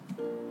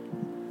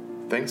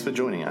Thanks for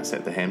joining us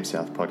at the Ham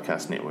South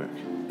Podcast Network.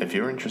 If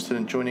you're interested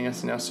in joining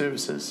us in our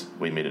services,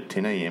 we meet at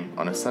 10 a.m.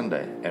 on a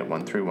Sunday at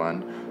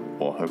 131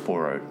 or Hopewell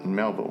Road in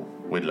Melville.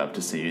 We'd love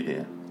to see you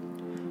there.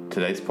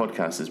 Today's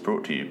podcast is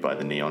brought to you by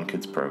the Neon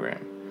Kids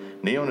program.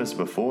 Neon is a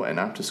before and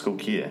after school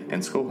care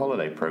and school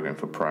holiday program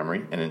for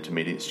primary and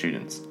intermediate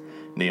students.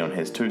 Neon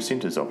has 2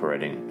 centres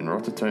operating in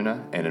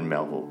Rotorua and in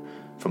Melville.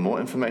 For more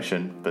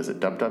information, visit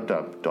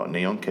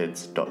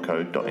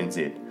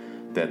www.neonkids.co.nz.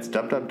 That's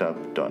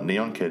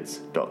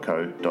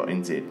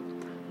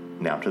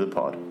www.neonkids.co.nz. Now to the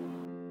pod.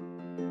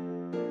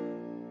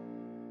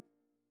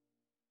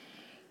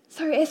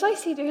 So as I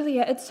said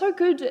earlier, it's so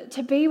good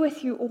to be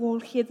with you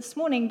all here this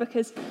morning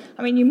because,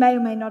 you may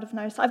or may not have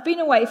noticed, I've been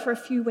away for a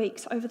few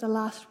weeks over the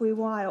last wee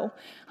while.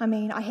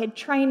 I had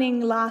training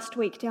last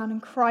week down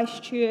in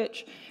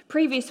Christchurch.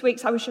 Previous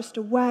weeks I was just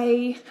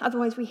away.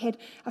 Otherwise we had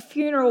a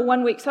funeral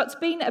one week. So it's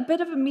been a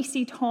bit of a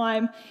messy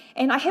time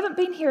and I haven't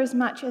been here as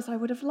much as I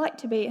would have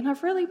liked to be. And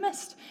I've really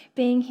missed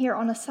being here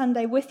on a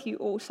Sunday with you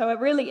all. So it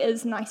really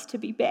is nice to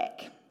be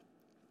back.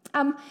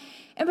 And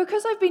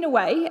because I've been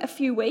away a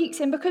few weeks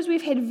and because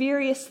we've had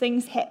various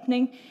things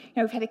happening,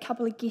 we've had a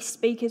couple of guest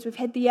speakers, we've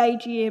had the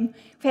AGM,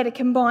 we've had a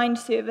combined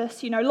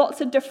service,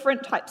 lots of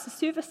different types of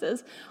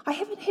services, I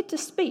haven't had to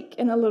speak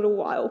in a little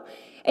while.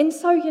 And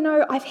so,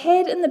 I've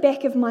had in the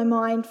back of my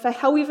mind for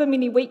however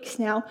many weeks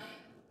now,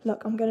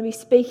 look, I'm going to be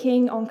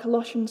speaking on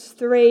Colossians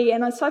 3,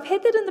 and so I've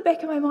had that in the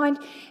back of my mind,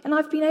 and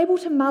I've been able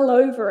to mull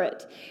over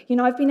it.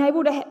 I've been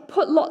able to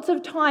put lots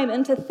of time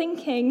into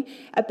thinking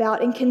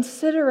about and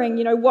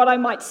considering, what I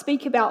might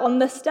speak about on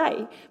this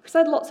day, because I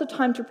had lots of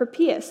time to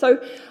prepare.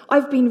 So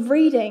I've been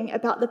reading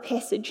about the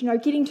passage,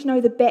 getting to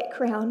know the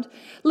background.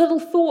 Little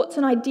thoughts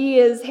and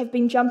ideas have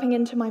been jumping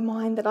into my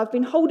mind that I've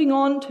been holding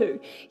on to,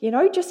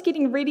 just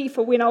getting ready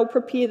for when I'll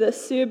prepare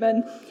this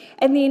sermon.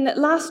 And then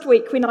last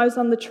week when I was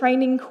on the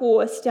training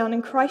course down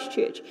in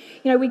Christchurch,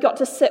 we got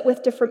to sit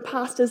with different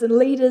pastors and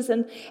leaders,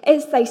 and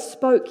as they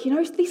spoke,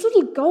 these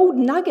little gold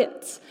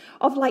nuggets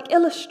of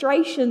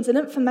illustrations and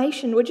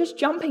information were just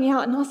jumping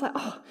out, and I was like,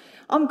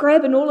 I'm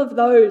grabbing all of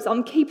those,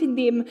 I'm keeping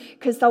them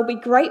because they'll be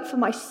great for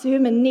my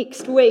sermon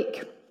next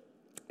week.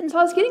 And so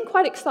I was getting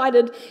quite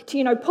excited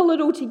to, pull it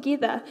all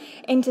together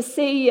and to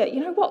see,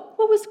 what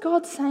was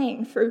God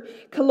saying through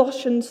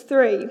Colossians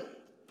 3.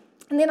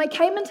 And then I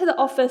came into the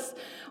office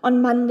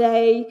on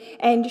Monday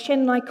and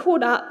Shannon and I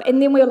caught up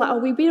and then we were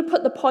like, we better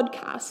put the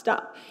podcast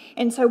up.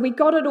 And so we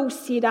got it all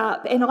set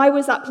up and I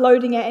was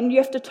uploading it and you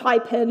have to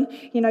type in,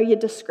 your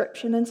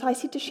description. And so I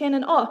said to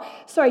Shannon,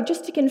 sorry,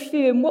 just to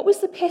confirm, what was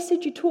the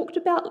passage you talked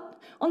about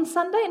on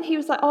Sunday? And he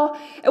was like,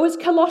 it was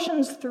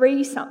Colossians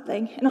 3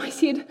 something. And I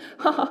said,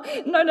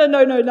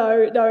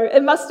 no,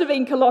 it must have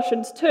been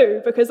Colossians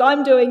 2 because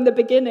I'm doing the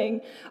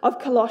beginning of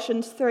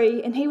Colossians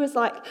 3. And he was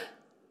like,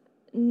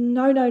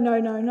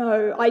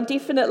 no, I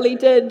definitely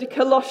did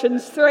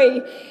Colossians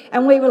 3.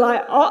 And we were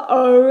like,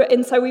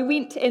 and so we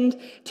went and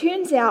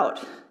turns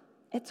out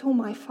it's all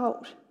my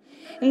fault.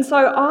 And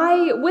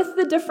so with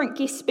the different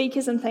guest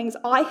speakers and things,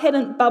 I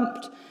hadn't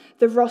bumped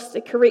the roster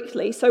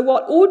correctly. So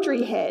what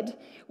Audrey had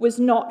was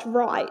not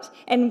right.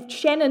 And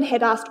Shannon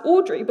had asked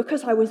Audrey,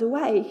 because I was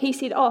away, he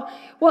said,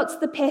 what's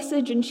the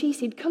passage? And she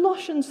said,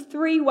 Colossians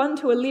 3, 1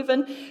 to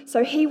 11.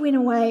 So he went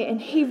away and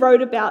he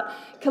wrote about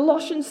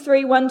Colossians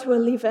 3, 1 to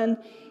 11.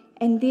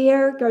 And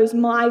there goes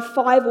my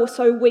 5 or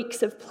so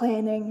weeks of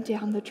planning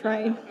down the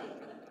drain.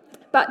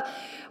 But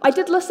I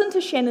did listen to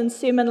Shannon's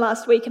sermon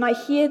last week, and I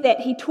hear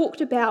that he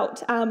talked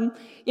about,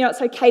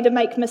 it's okay to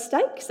make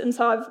mistakes. And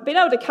so I've been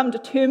able to come to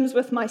terms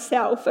with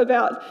myself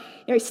about,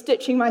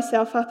 stitching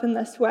myself up in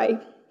this way.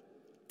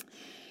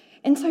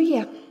 And so,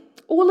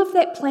 all of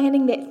that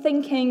planning, that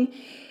thinking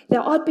that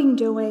I'd been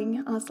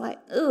doing, I was like,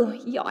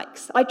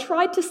 yikes. I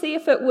tried to see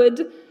if it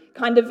would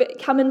kind of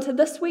come into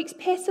this week's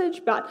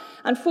passage, but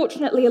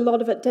unfortunately a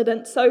lot of it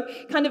didn't. So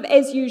kind of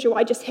as usual,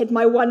 I just had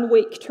my 1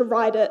 week to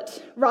write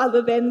it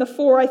rather than the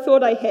 4 I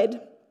thought I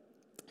had.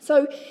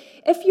 So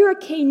if you're a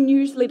keen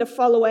newsletter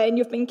follower and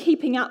you've been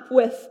keeping up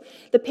with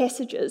the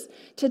passages,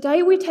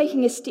 today we're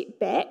taking a step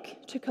back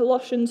to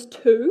Colossians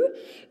 2,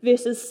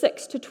 verses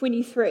 6 to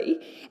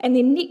 23, and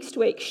then next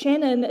week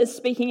Shannon is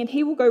speaking and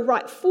he will go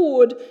right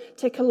forward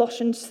to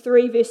Colossians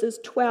 3, verses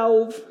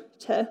 12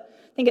 to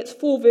I think it's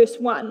 4 verse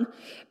 1,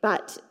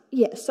 but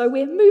so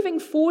we're moving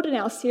forward in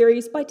our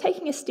series by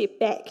taking a step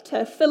back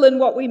to fill in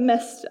what we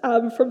missed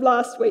from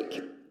last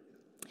week.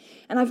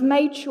 And I've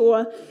made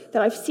sure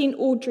that I've sent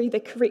Audrey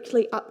the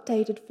correctly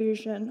updated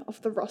version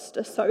of the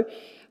roster, so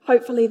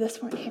hopefully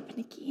this won't happen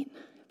again.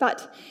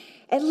 But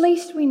at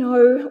least we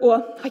know,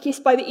 or I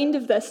guess by the end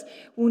of this,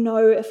 we'll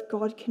know if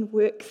God can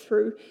work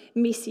through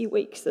messy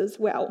weeks as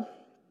well.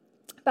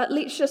 But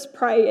let's just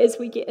pray as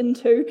we get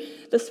into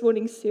this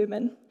morning's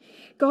sermon.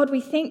 God,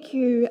 we thank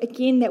you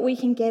again that we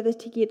can gather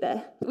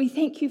together. We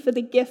thank you for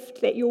the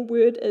gift that your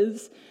word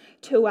is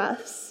to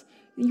us.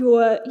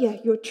 Your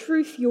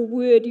truth, your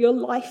word, your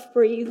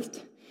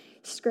life-breathed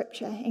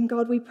scripture. And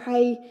God, we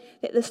pray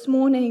that this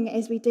morning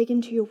as we dig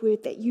into your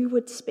word, that you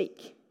would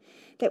speak,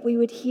 that we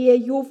would hear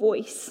your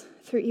voice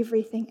through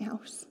everything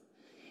else.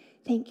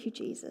 Thank you,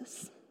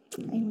 Jesus.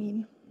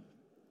 Amen.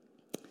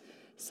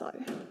 So,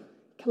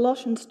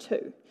 Colossians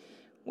 2,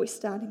 we're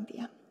starting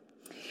there.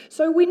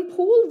 So when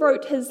Paul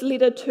wrote his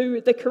letter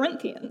to the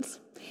Corinthians,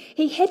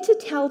 he had to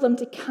tell them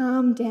to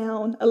calm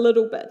down a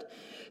little bit.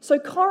 So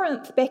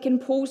Corinth, back in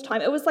Paul's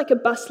time, it was like a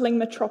bustling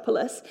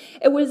metropolis.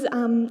 It was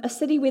a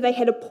city where they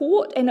had a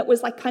port, and it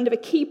was like kind of a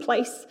key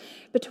place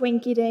between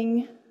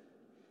getting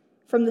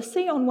from the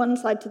sea on one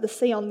side to the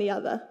sea on the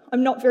other.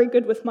 I'm not very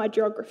good with my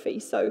geography,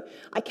 so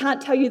I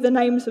can't tell you the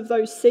names of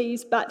those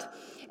seas, but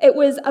it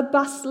was a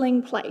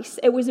bustling place.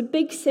 It was a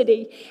big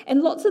city,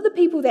 and lots of the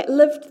people that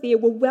lived there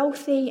were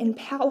wealthy and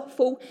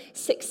powerful,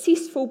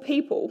 successful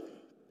people.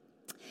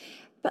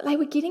 But they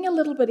were getting a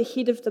little bit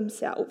ahead of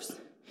themselves.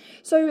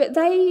 So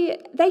they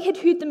had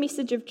heard the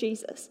message of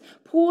Jesus.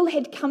 Paul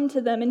had come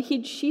to them and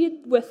he'd shared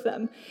with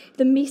them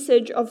the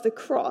message of the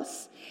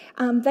cross.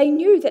 They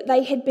knew that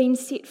they had been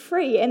set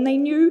free, and they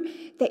knew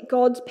that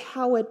God's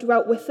power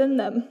dwelt within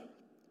them.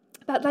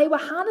 But they were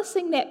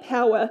harnessing that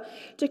power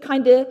to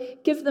kind of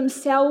give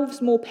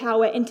themselves more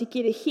power and to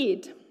get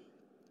ahead.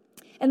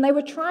 And they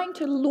were trying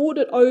to lord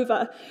it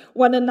over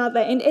one another.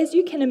 And as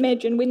you can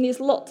imagine, when there's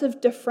lots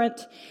of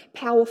different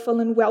powerful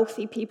and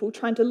wealthy people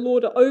trying to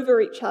lord it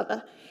over each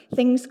other,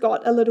 things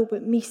got a little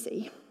bit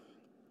messy.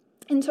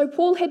 And so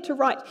Paul had to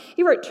wrote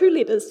 2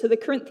 letters to the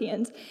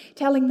Corinthians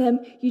telling them,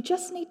 you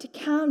just need to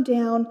calm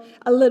down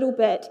a little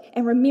bit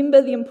and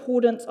remember the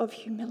importance of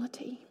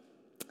humility.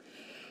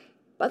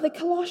 But the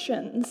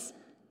Colossians,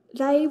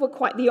 they were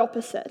quite the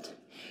opposite.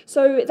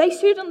 So they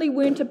certainly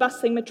weren't a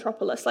bustling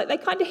metropolis. Like, they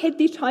kind of had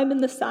their time in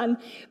the sun,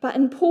 but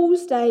in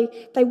Paul's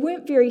day, they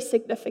weren't very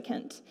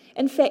significant.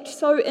 In fact,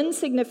 so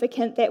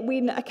insignificant that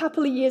when a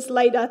couple of years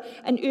later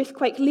an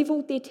earthquake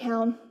leveled their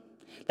town,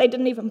 they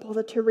didn't even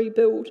bother to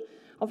rebuild.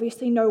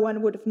 Obviously, no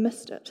one would have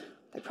missed it.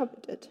 They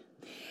probably did.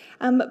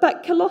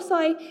 But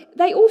Colossae,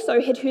 they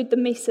also had heard the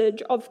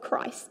message of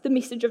Christ, the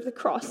message of the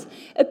cross.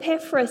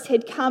 Epaphras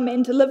had come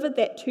and delivered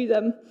that to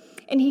them,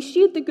 and he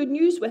shared the good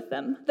news with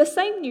them, the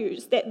same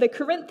news that the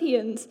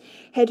Corinthians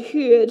had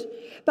heard,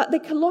 but the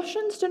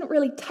Colossians didn't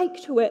really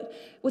take to it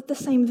with the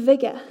same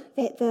vigour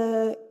that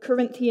the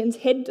Corinthians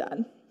had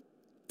done.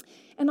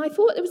 And I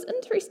thought it was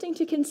interesting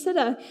to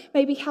consider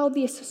maybe how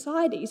their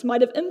societies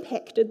might have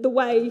impacted the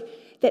way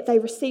that they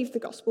received the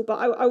gospel, but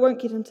I won't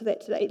get into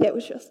that today. That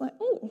was just like,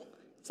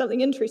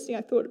 something interesting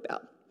I thought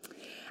about.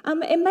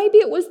 And maybe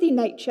it was their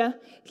nature,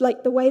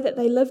 like the way that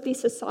they lived their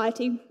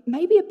society.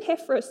 Maybe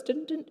Epaphras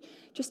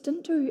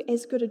didn't do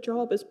as good a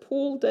job as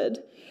Paul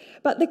did.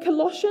 But the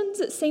Colossians,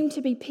 it seemed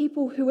to be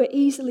people who were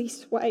easily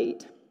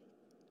swayed.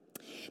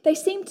 They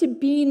seemed to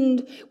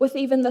bend with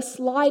even the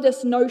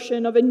slightest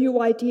notion of a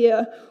new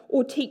idea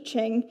or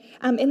teaching,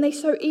 and they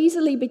so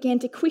easily began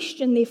to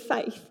question their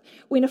faith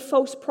when a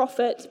false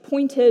prophet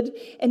pointed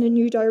in a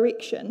new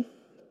direction.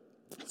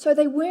 So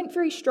they weren't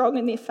very strong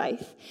in their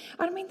faith.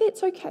 I mean,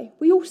 that's okay.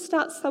 We all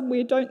start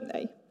somewhere,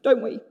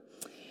 don't we?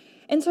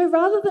 And so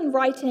rather than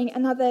writing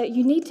another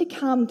 "you need to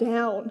calm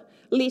down"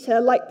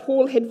 letter like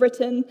Paul had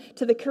written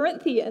to the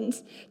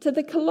Corinthians, to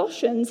the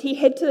Colossians, he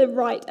had to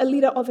write a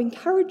letter of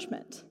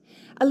encouragement,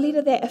 a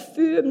letter that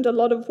affirmed a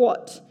lot of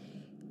what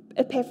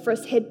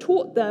Epaphras had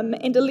taught them,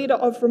 and a letter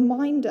of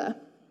reminder.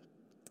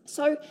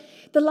 So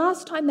the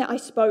last time that I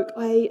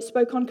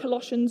spoke on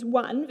Colossians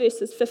 1,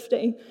 verses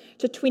 15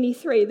 to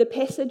 23, the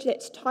passage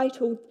that's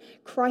titled,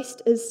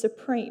 Christ is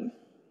Supreme.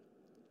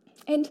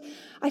 And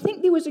I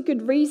think there was a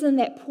good reason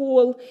that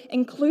Paul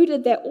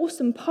included that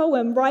awesome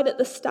poem right at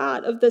the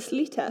start of this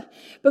letter,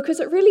 because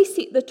it really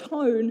set the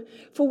tone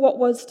for what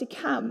was to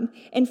come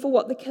and for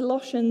what the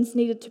Colossians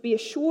needed to be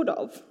assured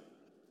of,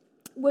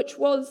 which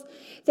was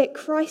that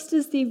Christ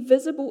is the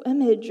visible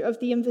image of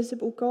the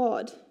invisible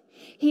God.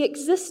 He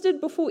existed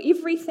before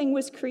everything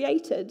was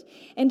created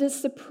and is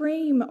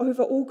supreme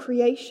over all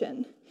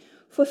creation.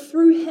 For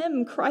through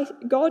him,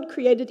 God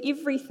created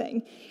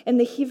everything in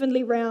the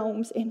heavenly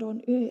realms and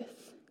on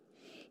earth.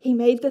 He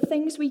made the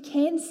things we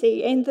can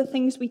see and the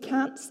things we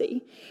can't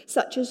see,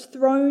 such as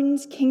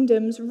thrones,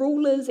 kingdoms,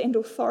 rulers, and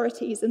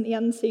authorities in the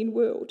unseen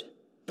world.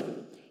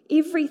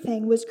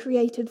 Everything was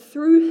created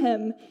through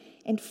him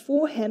and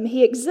for him.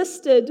 He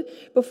existed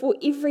before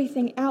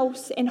everything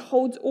else and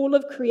holds all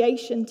of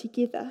creation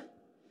together.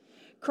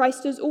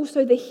 Christ is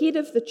also the head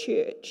of the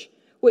church,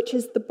 which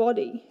is the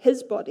body,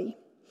 his body.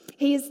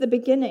 He is the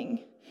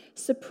beginning,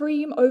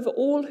 supreme over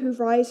all who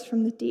rise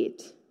from the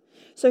dead.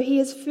 So he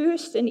is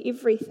first in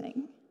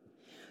everything.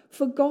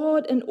 For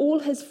God in all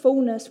his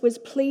fullness was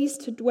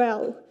pleased to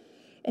dwell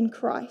in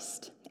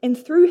Christ, and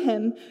through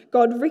him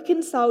God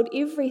reconciled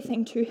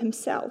everything to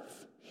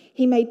himself.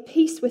 He made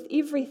peace with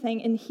everything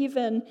in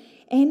heaven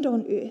and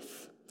on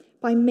earth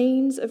by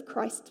means of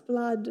Christ's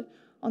blood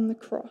on the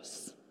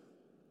cross.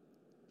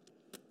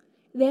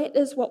 That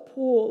is what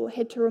Paul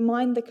had to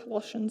remind the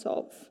Colossians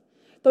of.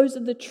 Those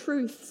are the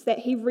truths that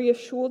he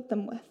reassured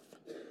them with.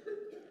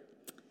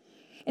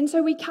 And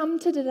so we come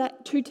to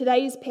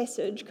today's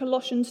passage,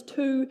 Colossians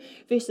 2,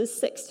 verses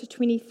 6 to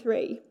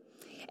 23.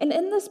 And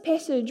in this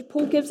passage,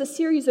 Paul gives a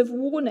series of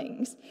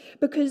warnings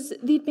because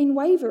they'd been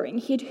wavering.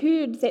 He'd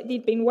heard that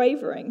they'd been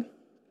wavering.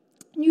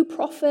 New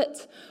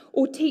prophets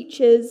or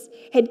teachers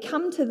had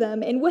come to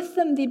them, and with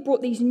them they'd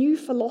brought these new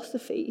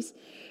philosophies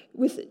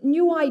with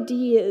new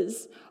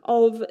ideas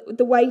of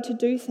the way to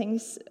do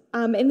things.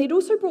 And they'd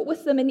also brought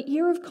with them an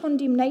air of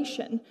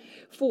condemnation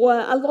for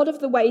a lot of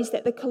the ways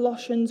that the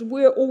Colossians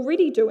were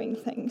already doing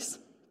things.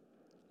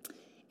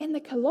 And the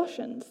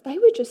Colossians, they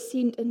were just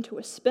sent into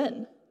a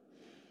spin.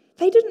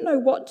 They didn't know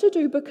what to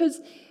do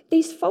because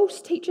these false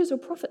teachers or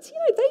prophets,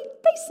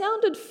 they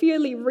sounded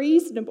fairly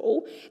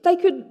reasonable. They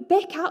could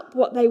back up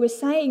what they were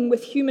saying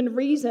with human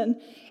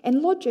reason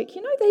and logic.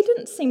 They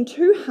didn't seem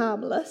too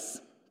harmless.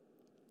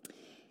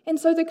 And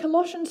so the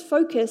Colossians'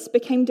 focus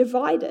became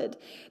divided.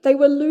 They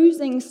were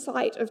losing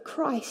sight of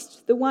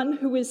Christ, the one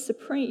who is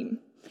supreme.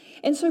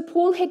 And so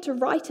Paul had to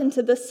write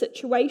into this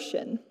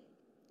situation.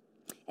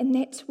 And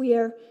that's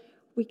where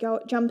we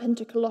jump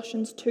into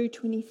Colossians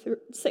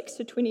 2:6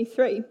 to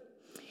 23.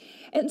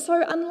 And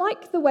so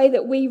unlike the way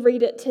that we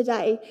read it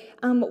today,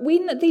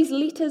 when these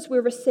letters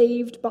were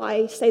received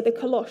by, say, the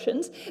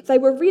Colossians, they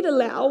were read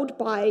aloud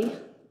by,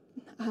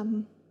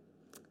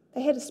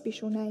 they had a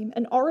special name,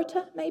 an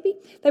orator maybe?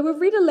 They were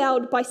read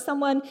aloud by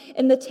someone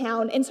in the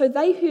town, and so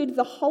they heard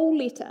the whole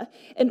letter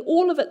in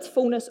all of its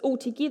fullness all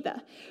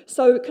together.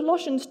 So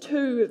Colossians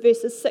 2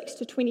 verses 6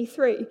 to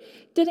 23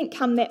 didn't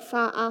come that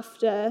far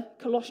after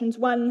Colossians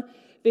 1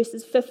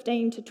 verses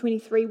 15 to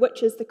 23,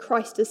 which is the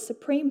Christ is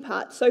supreme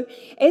part. So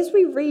as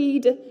we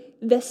read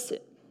this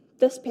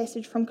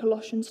passage from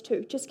Colossians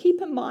 2, just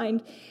keep in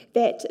mind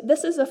that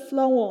this is a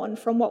flow on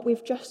from what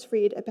we've just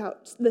read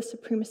about the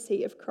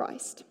supremacy of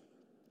Christ.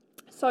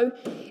 So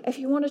if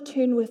you want to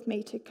turn with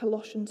me to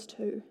Colossians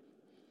 2.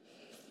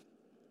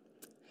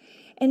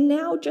 And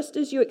now, just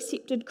as you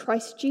accepted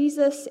Christ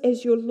Jesus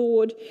as your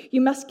Lord,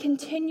 you must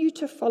continue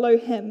to follow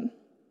him.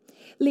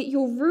 Let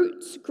your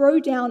roots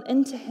grow down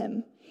into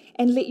him,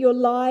 and let your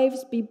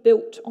lives be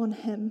built on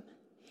him.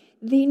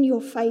 Then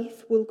your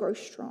faith will grow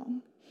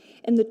strong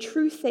in the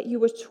truth that you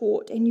were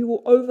taught, and you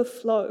will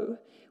overflow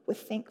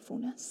with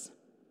thankfulness.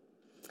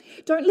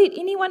 Don't let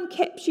anyone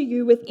capture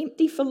you with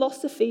empty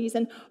philosophies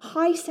and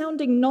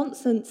high-sounding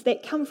nonsense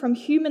that come from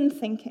human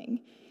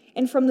thinking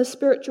and from the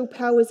spiritual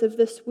powers of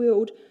this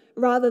world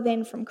rather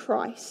than from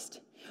Christ.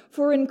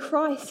 For in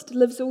Christ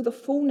lives all the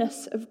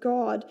fullness of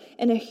God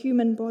in a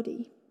human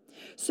body.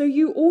 So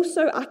you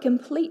also are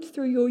complete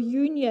through your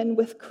union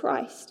with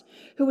Christ,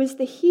 who is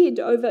the head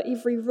over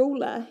every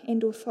ruler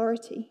and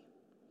authority.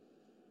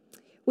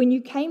 When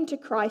you came to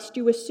Christ,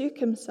 you were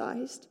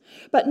circumcised,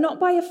 but not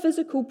by a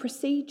physical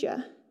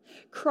procedure.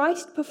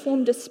 Christ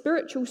performed a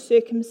spiritual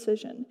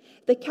circumcision,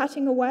 the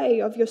cutting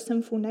away of your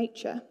sinful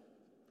nature.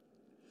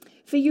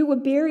 For you were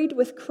buried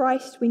with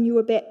Christ when you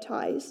were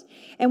baptized,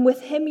 and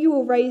with him you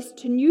were raised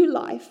to new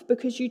life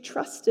because you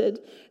trusted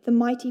the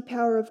mighty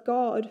power of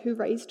God who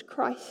raised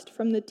Christ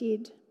from the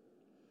dead.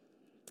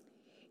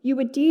 You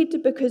were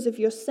dead because of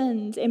your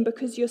sins and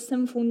because your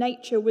sinful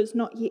nature was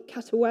not yet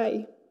cut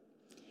away.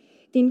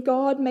 Then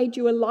God made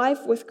you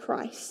alive with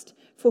Christ,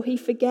 for he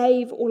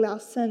forgave all our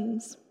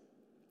sins.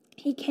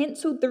 He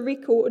cancelled the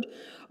record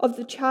of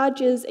the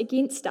charges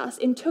against us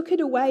and took it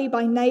away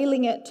by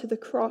nailing it to the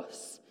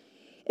cross.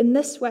 In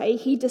this way,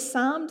 he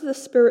disarmed the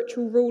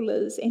spiritual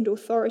rulers and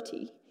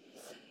authority.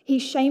 He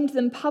shamed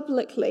them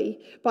publicly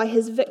by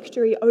his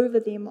victory over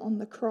them on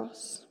the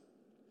cross.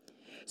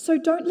 So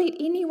don't let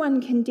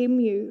anyone condemn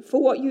you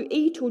for what you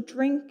eat or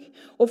drink,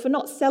 or for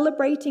not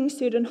celebrating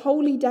certain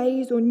holy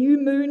days or new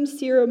moon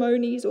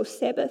ceremonies or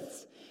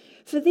Sabbaths.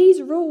 For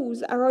these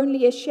rules are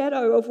only a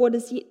shadow of what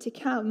is yet to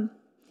come,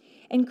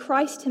 and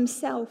Christ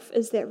himself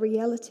is that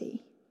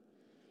reality.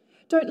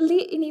 Don't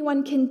let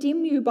anyone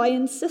condemn you by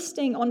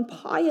insisting on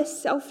pious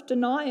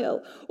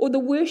self-denial or the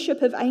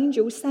worship of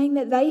angels, saying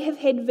that they have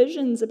had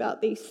visions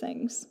about these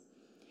things.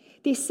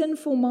 Their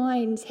sinful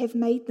minds have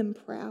made them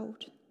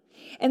proud,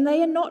 and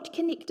they are not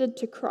connected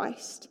to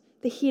Christ,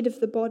 the head of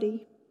the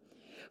body.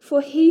 For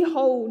he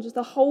holds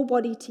the whole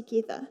body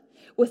together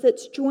with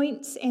its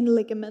joints and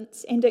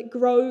ligaments, and it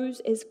grows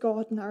as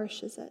God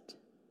nourishes it.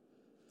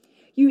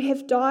 You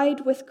have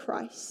died with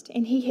Christ,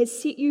 and he has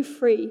set you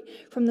free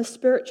from the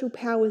spiritual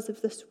powers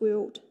of this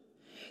world.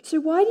 So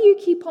why do you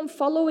keep on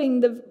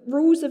following the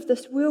rules of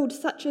this world,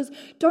 such as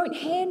don't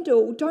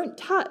handle, don't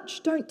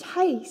touch, don't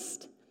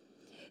taste?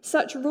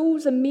 Such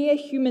rules are mere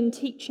human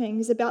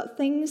teachings about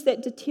things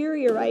that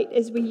deteriorate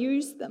as we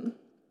use them.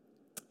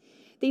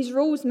 These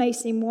rules may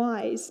seem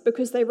wise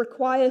because they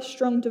require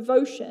strong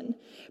devotion,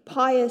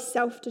 pious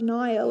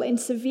self-denial, and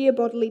severe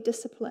bodily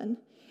discipline,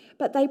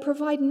 but they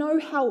provide no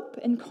help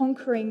in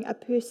conquering a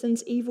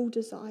person's evil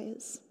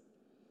desires.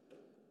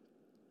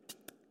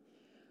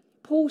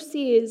 Paul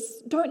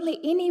says, don't let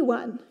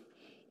anyone,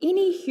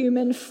 any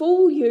human,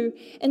 fool you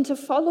into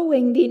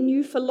following their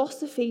new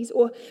philosophies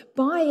or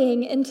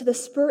buying into the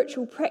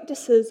spiritual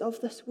practices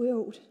of this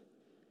world.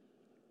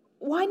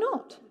 Why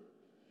not?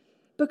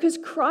 Because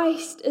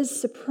Christ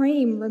is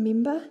supreme,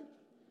 remember?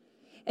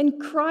 In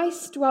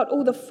Christ dwelt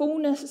all the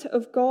fullness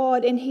of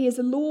God, and he is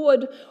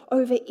Lord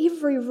over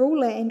every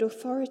ruler and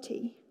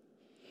authority.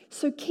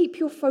 So keep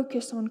your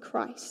focus on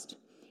Christ,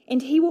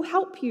 and he will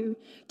help you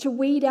to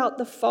weed out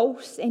the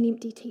false and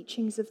empty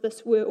teachings of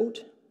this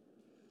world.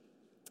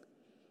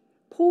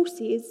 Paul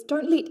says,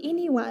 don't let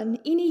anyone,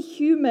 any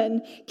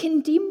human,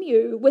 condemn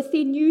you with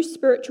their new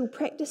spiritual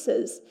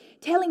practices,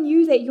 telling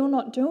you that you're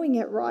not doing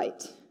it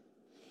right.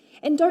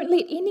 And don't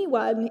let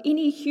anyone,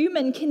 any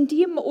human,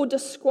 condemn or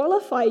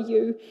disqualify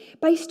you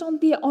based on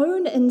their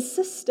own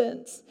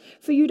insistence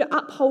for you to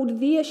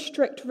uphold their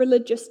strict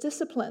religious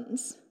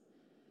disciplines.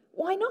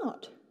 Why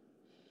not?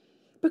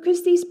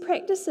 Because these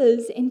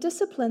practices and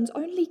disciplines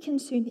only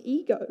concern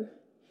ego.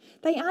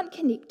 They aren't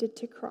connected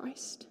to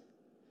Christ.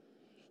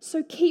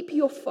 So keep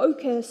your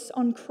focus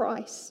on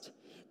Christ,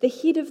 the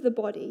head of the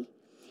body,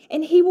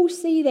 and he will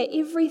see that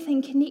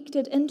everything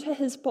connected into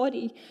his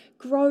body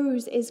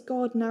grows as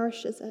God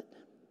nourishes it.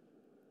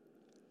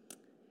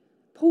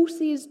 Paul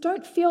says,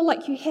 don't feel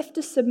like you have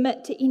to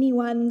submit to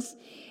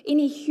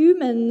any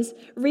human's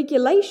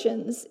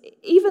regulations,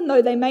 even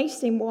though they may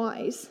seem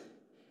wise.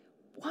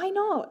 Why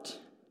not?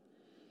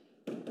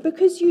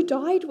 Because you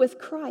died with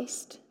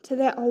Christ to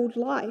that old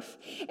life,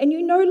 and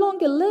you no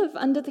longer live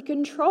under the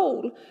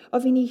control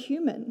of any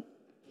human.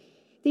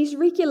 These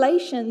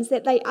regulations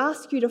that they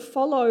ask you to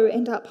follow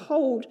and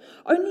uphold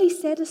only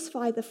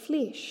satisfy the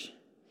flesh.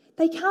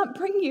 They can't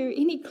bring you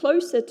any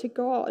closer to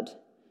God.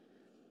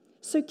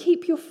 So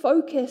keep your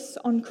focus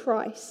on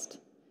Christ,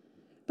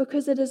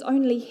 because it is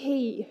only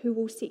he who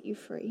will set you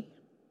free.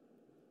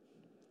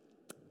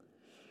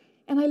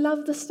 And I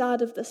love the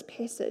start of this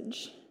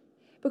passage,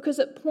 because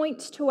it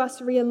points to us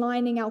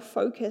realigning our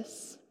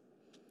focus.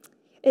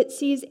 It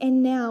says,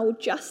 and now,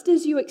 just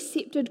as you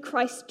accepted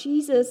Christ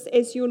Jesus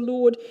as your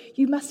Lord,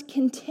 you must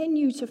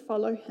continue to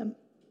follow him.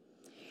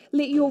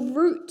 Let your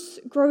roots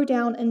grow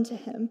down into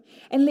him,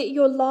 and let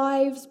your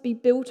lives be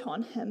built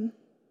on him.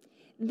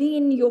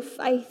 Then your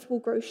faith will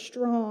grow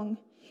strong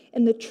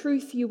in the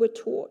truth you were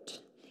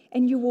taught,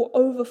 and you will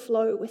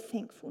overflow with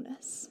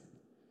thankfulness.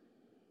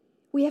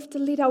 We have to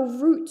let our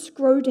roots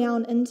grow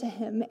down into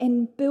him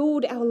and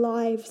build our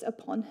lives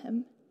upon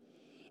him.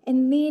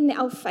 And then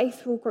our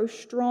faith will grow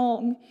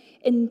strong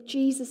in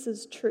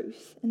Jesus'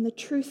 truth, in the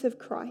truth of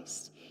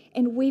Christ,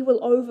 and we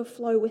will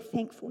overflow with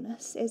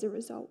thankfulness as a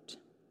result.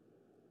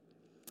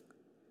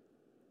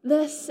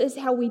 This is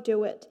how we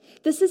do it.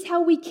 This is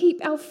how we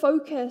keep our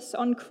focus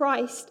on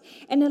Christ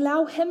and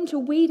allow him to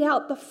weed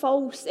out the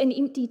false and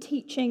empty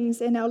teachings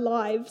in our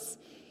lives.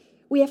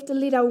 We have to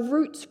let our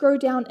roots grow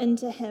down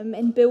into him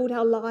and build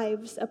our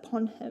lives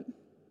upon him.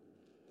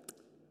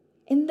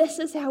 And this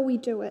is how we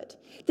do it.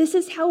 This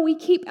is how we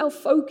keep our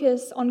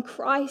focus on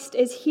Christ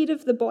as head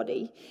of the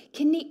body,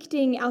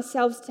 connecting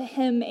ourselves to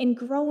him and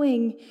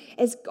growing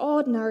as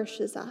God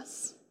nourishes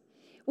us.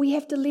 We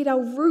have to let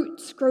our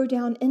roots grow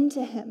down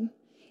into him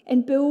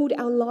and build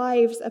our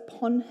lives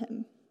upon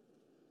him.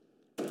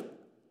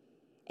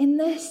 And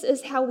this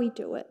is how we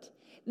do it.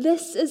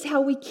 This is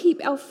how we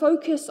keep our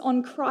focus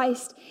on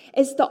Christ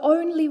as the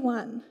only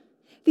one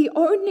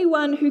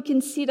who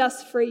can set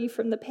us free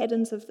from the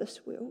patterns of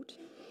this world.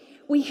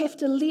 We have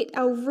to let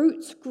our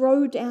roots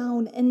grow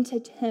down into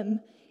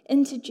him,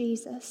 into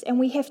Jesus, and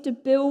we have to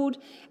build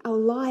our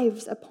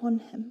lives upon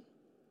him.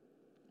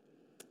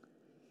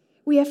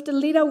 We have to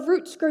let our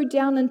roots grow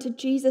down into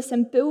Jesus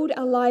and build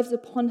our lives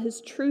upon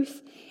his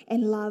truth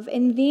and love,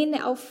 and then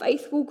our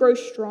faith will grow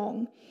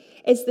strong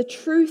as the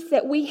truth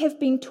that we have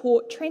been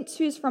taught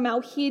transfers from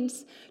our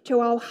heads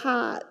to our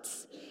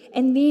hearts,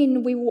 and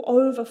then we will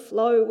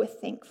overflow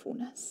with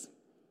thankfulness.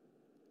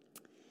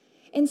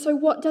 And so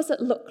what does it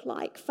look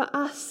like for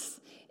us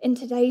in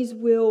today's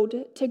world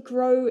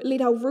to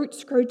let our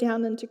roots grow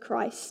down into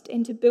Christ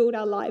and to build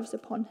our lives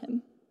upon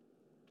him?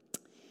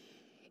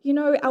 You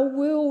know, our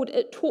world,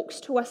 it talks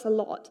to us a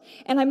lot.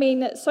 And I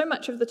mean, so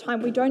much of the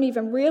time we don't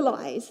even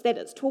realize that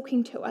it's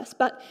talking to us.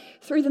 But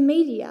through the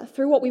media,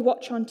 through what we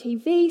watch on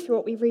TV, through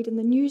what we read in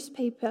the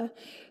newspaper,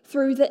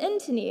 through the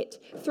internet,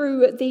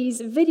 through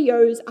these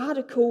videos,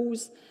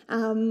 articles,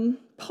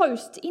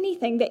 posts,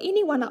 anything that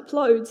anyone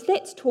uploads,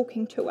 that's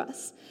talking to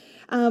us.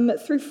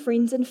 Through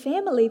friends and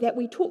family that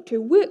we talk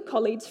to, work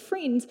colleagues,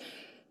 friends,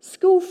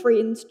 school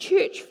friends,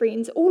 church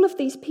friends, all of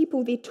these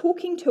people, they're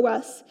talking to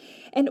us,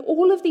 and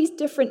all of these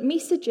different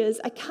messages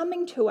are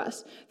coming to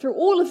us through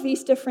all of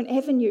these different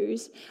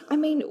avenues. I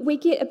mean, we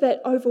get a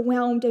bit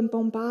overwhelmed and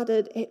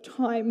bombarded at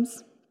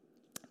times.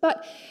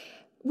 But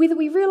whether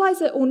we realize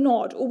it or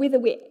not, or whether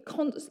we're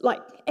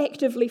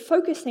actively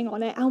focusing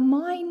on it, our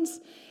minds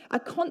are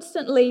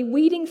constantly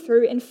weeding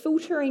through and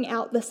filtering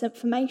out this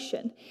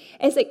information.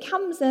 As it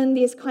comes in,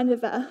 there's kind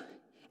of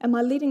am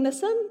I letting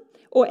this in?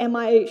 Or am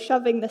I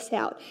shoving this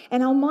out?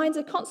 And our minds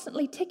are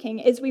constantly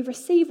ticking as we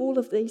receive all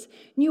of these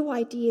new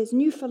ideas,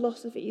 new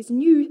philosophies,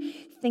 new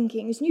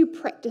thinkings, new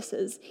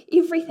practices.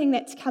 Everything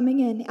that's coming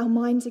in, our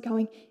minds are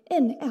going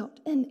in, out,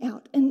 in,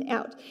 out, in,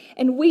 out,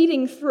 and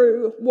weeding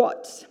through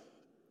what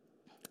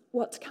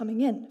what's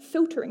coming in,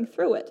 filtering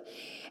through it.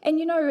 And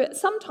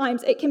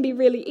sometimes it can be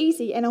really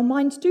easy and our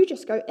minds do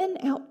just go in,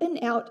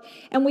 out,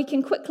 and we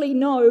can quickly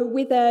know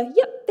whether,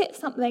 yep, that's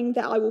something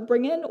that I will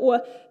bring in,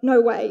 or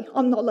no way,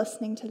 I'm not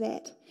listening to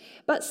that.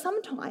 But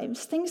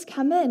sometimes things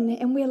come in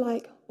and we're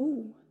like,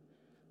 oh,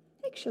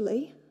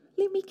 actually,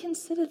 let me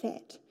consider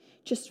that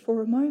just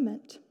for a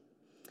moment.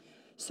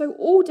 So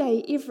all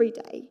day, every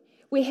day,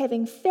 we're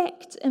having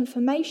facts,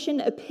 information,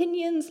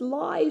 opinions,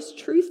 lies,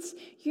 truths,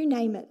 you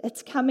name it,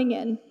 it's coming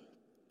in.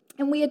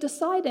 And we are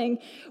deciding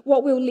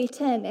what we'll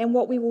let in and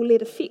what we will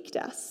let affect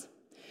us.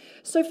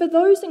 So for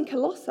those in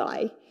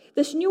Colossae,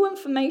 this new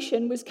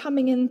information was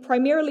coming in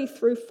primarily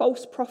through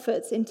false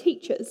prophets and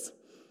teachers.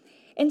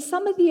 And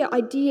some of their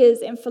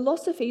ideas and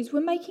philosophies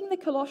were making the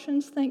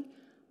Colossians think,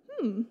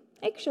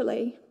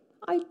 actually,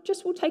 I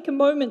just will take a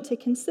moment to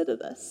consider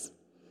this.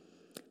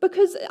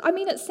 Because,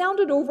 it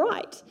sounded all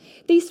right.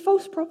 These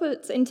false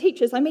prophets and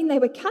teachers, they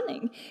were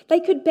cunning. They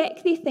could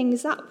back their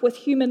things up with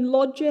human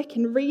logic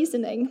and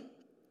reasoning.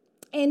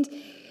 And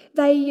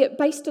they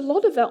based a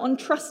lot of it on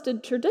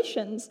trusted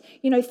traditions,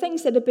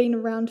 things that had been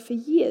around for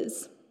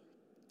years.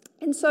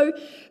 And so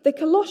the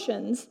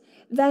Colossians,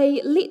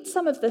 they let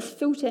some of this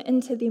filter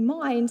into their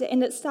minds,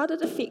 and it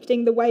started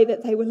affecting the way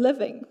that they were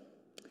living.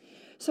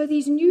 So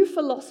these new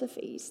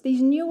philosophies,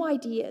 these new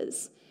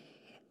ideas,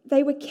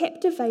 they were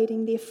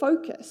captivating their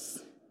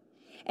focus,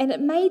 and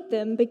it made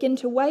them begin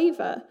to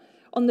waver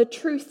on the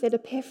truth that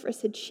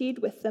Epaphras had shared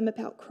with them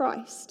about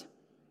Christ.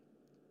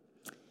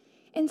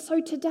 And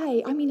so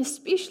today,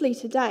 especially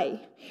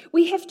today,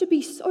 we have to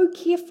be so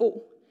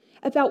careful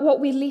about what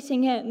we're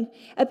letting in,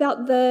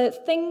 about the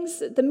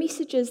things, the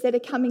messages that are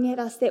coming at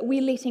us that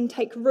we're letting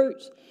take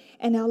root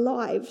in our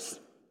lives.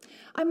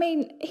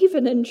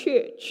 Even in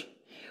church,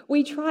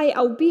 we try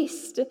our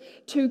best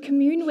to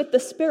commune with the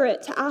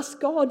Spirit, to ask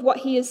God what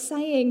He is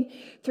saying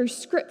through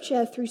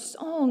Scripture, through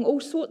song,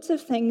 all sorts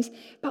of things,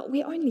 but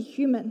we're only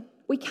human.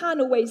 We can't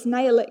always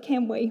nail it,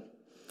 can we?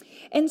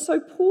 And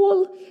so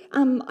Paul,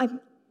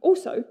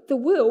 also, the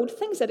world,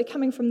 things that are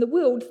coming from the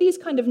world, there's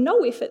kind of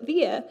no effort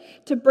there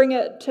to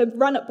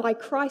run it by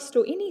Christ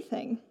or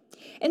anything.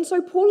 And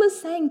so Paul is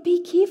saying,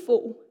 be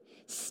careful,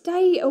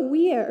 stay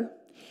aware.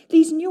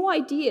 These new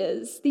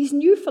ideas, these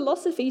new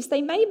philosophies,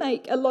 they may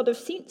make a lot of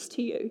sense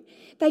to you.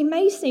 They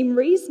may seem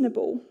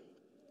reasonable,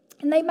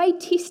 and they may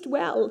test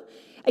well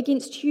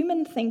against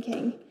human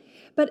thinking.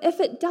 But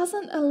if it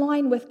doesn't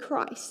align with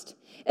Christ,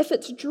 if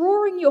it's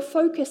drawing your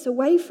focus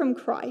away from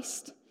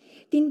Christ,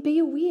 then be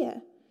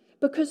aware,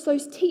 because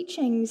those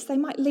teachings, they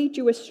might lead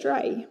you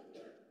astray.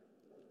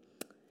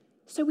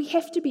 So we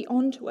have to be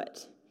onto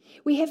it.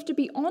 We have to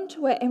be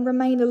onto it and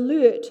remain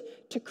alert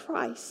to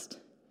Christ.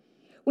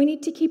 We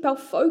need to keep our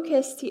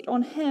focus set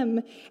on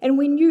Him, and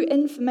when new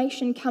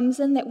information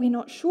comes in that we're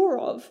not sure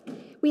of,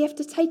 we have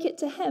to take it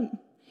to Him,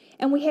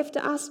 and we have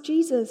to ask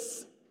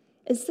Jesus,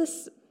 is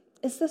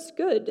this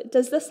good?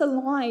 Does this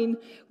align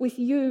with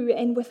you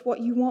and with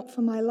what you want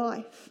for my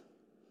life?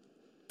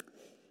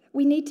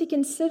 We need to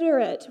consider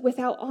it with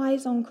our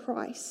eyes on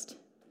Christ,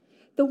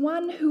 the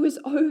one who is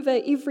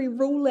over every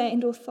ruler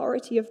and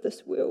authority of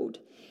this world,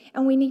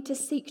 and we need to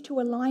seek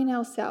to align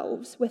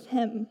ourselves with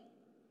Him.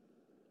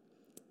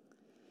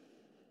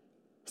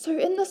 So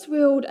in this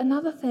world,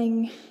 another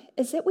thing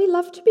is that we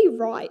love to be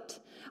right.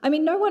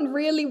 No one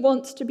really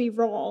wants to be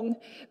wrong,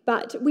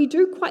 but we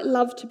do quite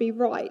love to be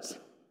right.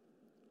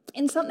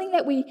 And something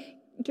that we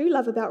do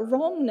love about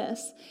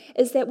wrongness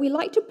is that we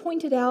like to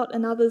point it out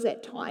in others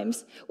at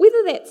times,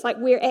 whether that's like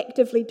we're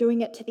actively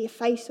doing it to their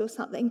face or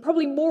something.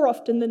 Probably more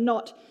often than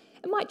not,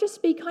 it might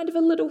just be kind of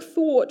a little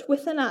thought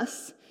within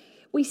us.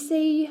 We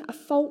see a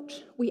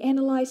fault, we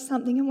analyse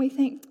something, and we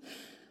think,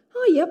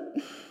 oh, yep,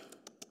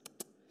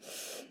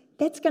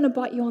 that's going to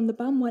bite you on the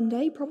bum one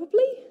day,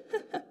 probably.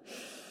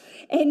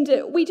 And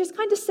we just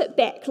kind of sit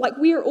back, like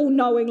we're all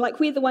knowing, like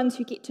we're the ones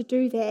who get to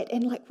do that,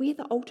 and like we're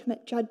the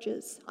ultimate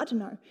judges. I don't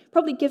know,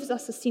 probably gives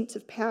us a sense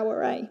of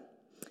power, eh?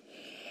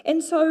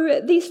 And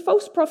so these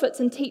false prophets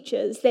and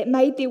teachers that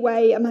made their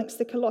way amongst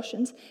the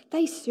Colossians,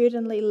 they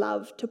certainly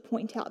loved to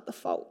point out the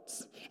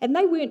faults. And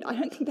I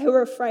don't think they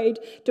were afraid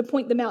to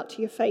point them out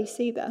to your face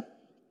either.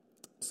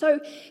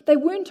 So they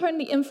weren't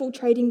only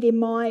infiltrating their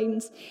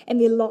minds and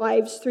their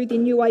lives through their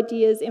new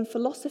ideas and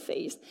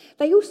philosophies,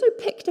 they also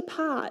picked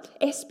apart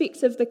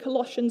aspects of the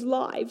Colossians'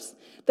 lives,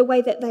 the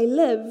way that they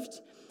lived,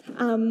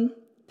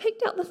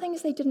 picked out the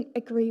things they didn't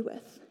agree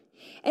with,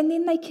 and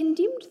then they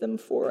condemned them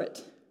for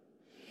it.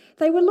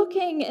 They were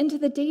looking into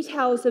the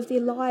details of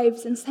their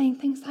lives and saying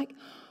things like,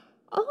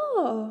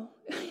 oh,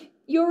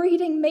 you're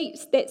eating meat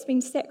that's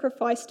been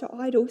sacrificed to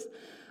idols.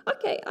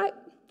 Okay,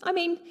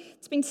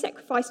 it's been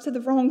sacrificed to the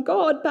wrong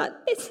God,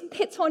 but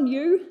that's on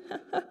you.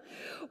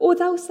 Or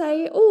they'll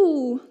say,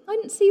 oh, I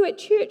didn't see you at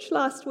church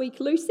last week,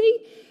 Lucy.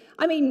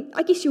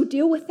 I guess you'll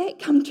deal with that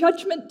come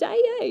Judgment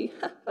Day, eh?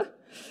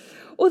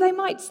 Or they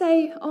might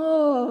say,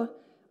 oh,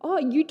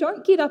 you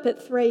don't get up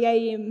at 3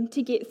 a.m.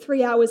 to get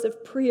 3 hours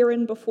of prayer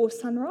in before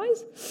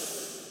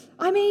sunrise.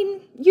 I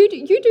mean, you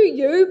do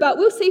you, but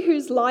we'll see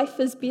whose life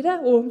is better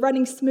or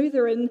running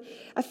smoother in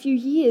a few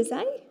years,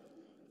 eh?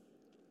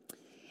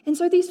 And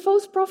so these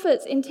false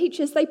prophets and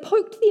teachers, they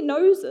poked their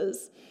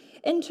noses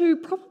into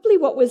probably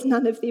what was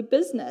none of their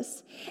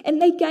business,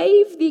 and they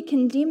gave their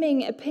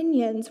condemning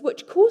opinions,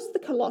 which caused the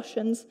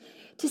Colossians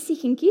to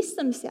second-guess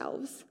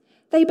themselves.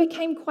 They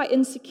became quite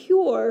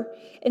insecure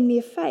in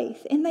their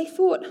faith, and they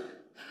thought,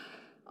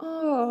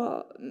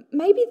 oh,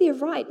 maybe they're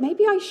right.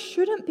 Maybe I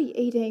shouldn't be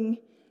eating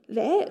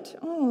that.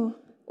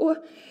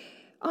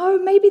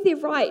 Maybe they're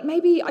right.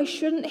 Maybe I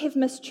shouldn't have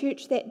missed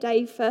church that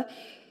day for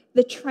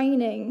the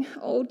training.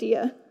 Oh,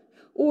 dear.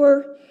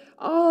 Or,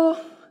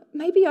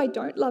 maybe I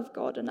don't love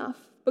God enough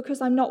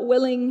because I'm not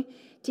willing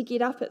to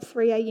get up at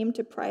 3 a.m.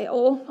 to pray.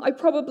 Or I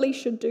probably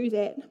should do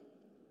that.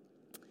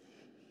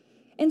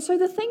 And so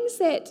the things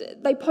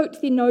that they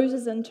poked their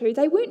noses into,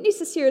 they weren't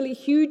necessarily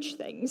huge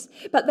things,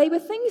 but they were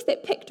things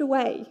that picked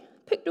away,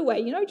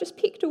 just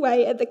picked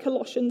away at the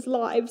Colossians'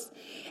 lives.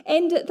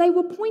 And they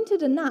were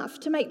pointed enough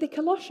to make the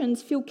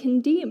Colossians feel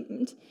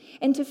condemned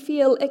and to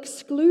feel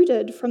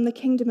excluded from the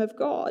kingdom of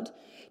God,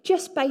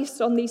 just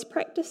based on these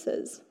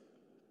practices.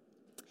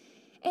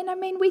 And I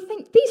mean, we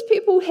think these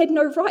people had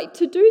no right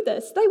to do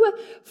this. They were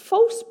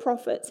false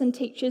prophets and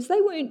teachers.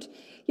 They weren't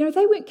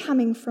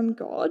coming from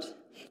God.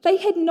 They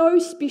had no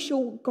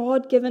special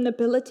God-given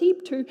ability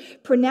to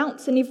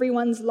pronounce in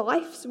everyone's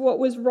life what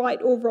was right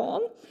or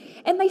wrong.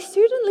 And they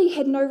certainly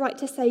had no right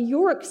to say,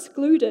 you're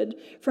excluded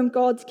from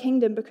God's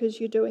kingdom because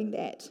you're doing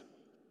that.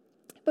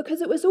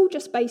 Because it was all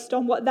just based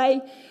on what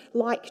they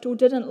liked or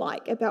didn't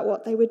like about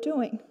what they were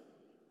doing.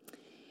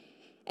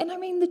 And I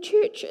mean, the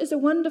church is a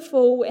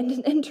wonderful and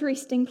an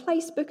interesting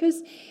place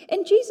because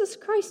in Jesus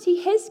Christ,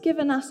 He has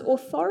given us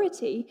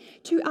authority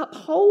to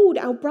uphold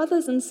our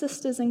brothers and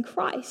sisters in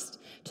Christ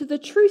to the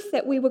truth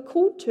that we were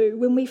called to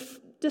when we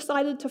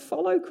decided to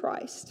follow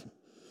Christ.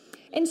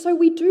 And so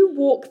we do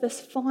walk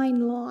this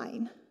fine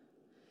line.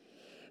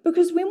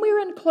 Because when we're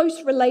in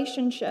close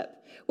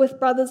relationship with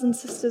brothers and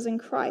sisters in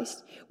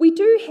Christ, we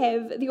do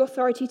have the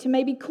authority to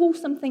maybe call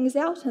some things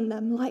out in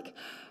them, like,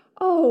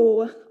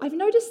 oh, I've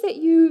noticed that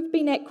you've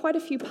been at quite a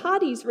few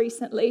parties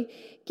recently,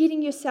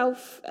 getting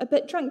yourself a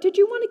bit drunk. Did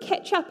you want to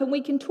catch up and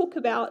we can talk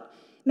about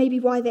maybe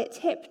why that's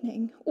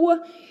happening? Or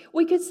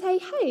we could say,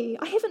 hey,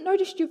 I've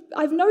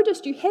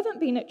noticed you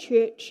haven't been at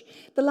church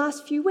the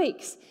last few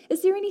weeks.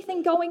 Is there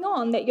anything going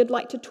on that you'd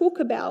like to talk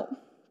about?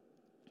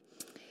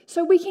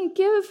 So we can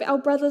give our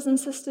brothers and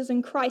sisters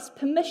in Christ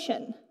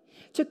permission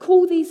to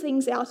call these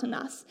things out in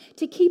us,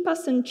 to keep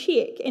us in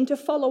check and to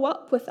follow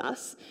up with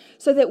us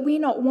so that we're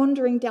not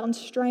wandering down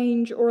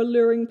strange or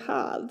alluring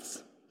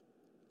paths.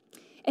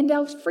 And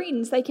our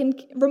friends, they can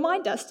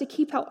remind us to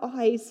keep our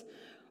eyes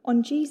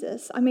on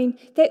Jesus. I mean,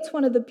 that's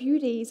one of the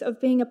beauties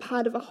of being a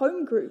part of a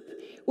home group,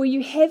 where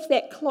you have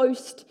that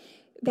close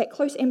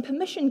and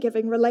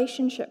permission-giving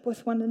relationship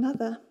with one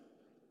another.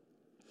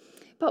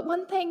 But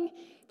one thing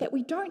that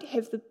we don't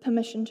have the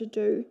permission to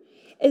do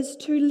is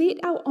to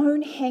let our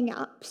own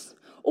hang-ups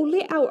or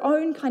let our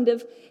own kind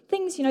of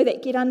things,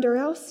 that get under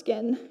our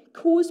skin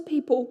cause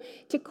people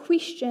to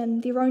question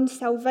their own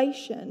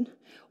salvation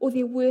or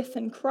their worth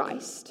in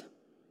Christ.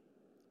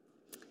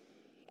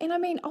 And I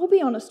mean, I'll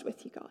be honest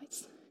with you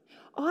guys.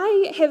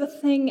 I have a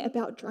thing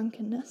about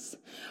drunkenness.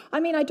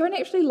 I mean, I don't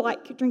actually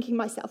like drinking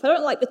myself. I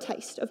don't like the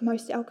taste of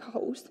most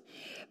alcohols.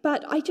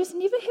 But I just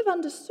never have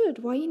understood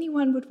why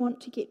anyone would want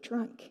to get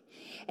drunk.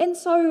 And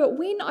so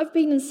when I've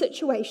been in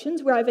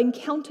situations where I've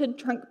encountered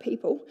drunk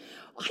people,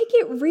 I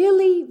get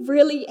really,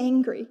 really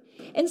angry.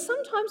 And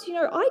sometimes,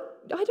 I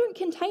don't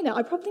contain it.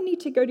 I probably need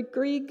to go to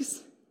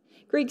Greg's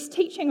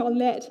teaching on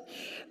that.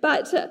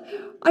 But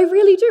I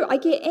really do. I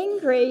get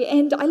angry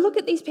and I look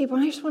at these people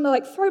and I just want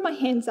to throw my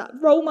hands up,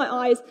 roll my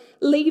eyes,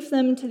 leave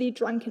them to their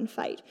drunken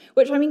fate,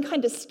 which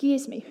kind of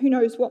scares me. Who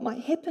knows what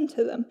might happen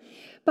to them?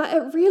 But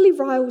it really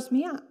riles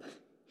me up.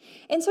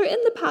 And so in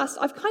the past,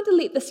 I've kind of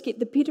let this get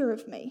the better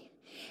of me.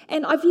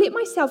 And I've let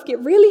myself get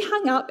really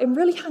hung up.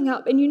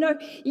 And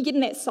you get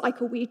in that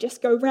cycle where you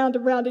just go round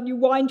and round and you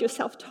wind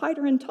yourself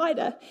tighter and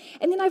tighter.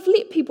 And then I've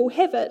let people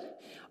have it.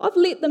 I've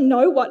let them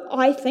know what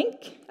I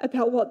think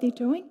about what they're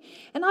doing.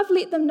 And I've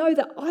let them know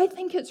that I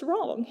think it's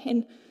wrong.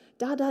 And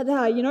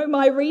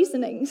my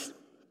reasonings.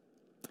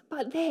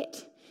 But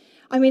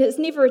it's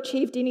never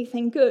achieved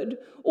anything good.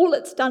 All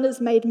it's done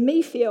is made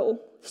me feel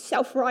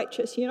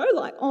self-righteous,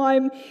 like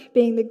I'm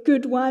being the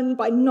good one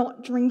by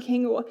not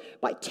drinking or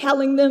by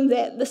telling them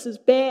that this is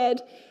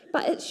bad.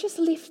 But it's just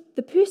left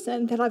the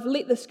person that I've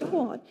let this go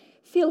on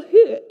feel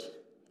hurt.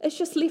 It's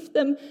just left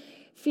them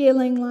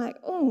feeling like,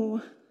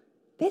 oh,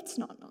 that's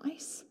not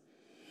nice.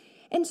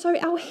 And so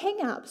our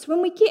hang-ups,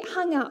 when we get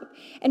hung up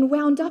and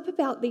wound up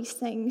about these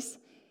things,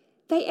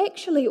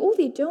 all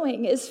they're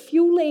doing is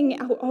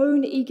fueling our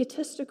own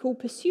egotistical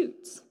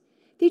pursuits.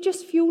 They're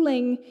just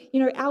fueling,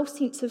 our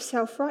sense of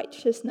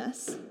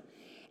self-righteousness.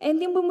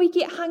 And then when we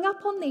get hung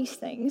up on these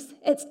things,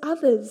 it's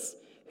others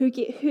who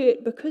get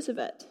hurt because of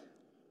it.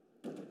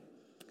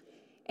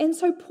 And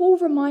so Paul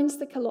reminds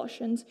the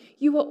Colossians,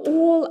 you are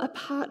all a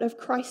part of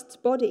Christ's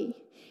body.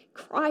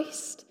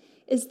 Christ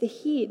is the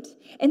head,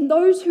 and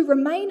those who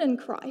remain in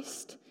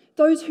Christ,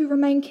 those who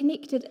remain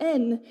connected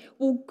in,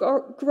 will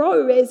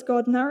grow as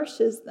God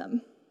nourishes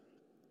them.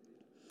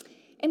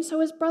 And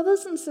so as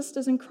brothers and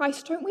sisters in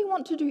Christ, don't we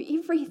want to do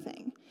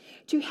everything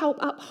to help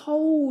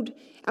uphold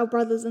our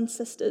brothers and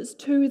sisters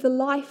to the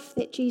life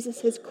that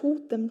Jesus has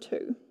called them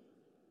to?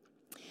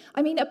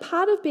 I mean, a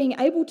part of being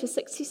able to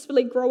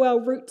successfully grow our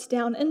roots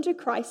down into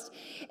Christ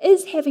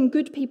is having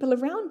good people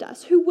around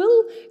us who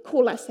will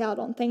call us out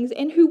on things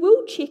and who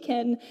will check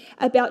in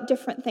about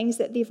different things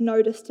that they've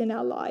noticed in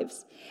our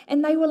lives.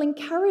 And they will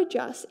encourage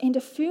us and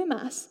affirm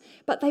us,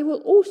 but they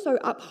will also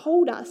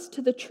uphold us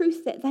to the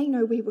truth that they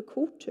know we were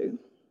called to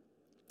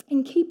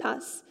and keep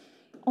us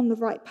on the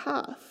right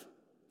path.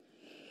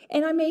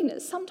 And I mean,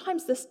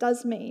 sometimes this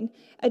does mean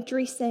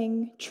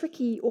addressing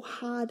tricky or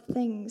hard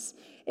things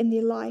in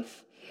their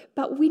life.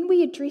 But when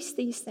we address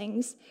these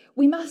things,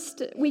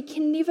 we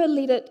can never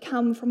let it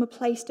come from a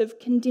place of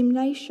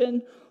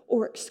condemnation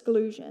or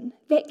exclusion.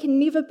 That can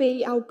never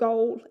be our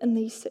goal in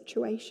these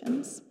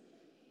situations.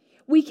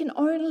 We can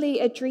only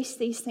address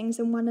these things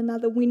in one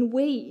another when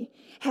we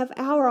have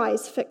our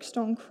eyes fixed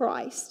on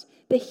Christ,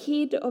 the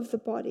head of the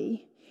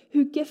body,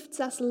 who gifts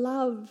us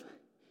love,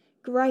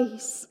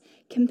 grace,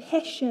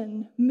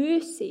 compassion,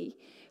 mercy,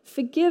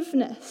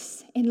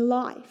 forgiveness, and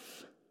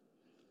life.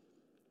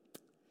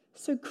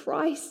 So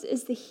Christ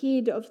is the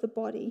head of the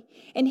body,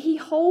 and he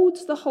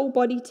holds the whole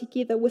body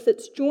together with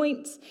its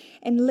joints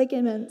and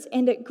ligaments,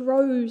 and it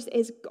grows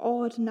as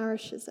God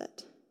nourishes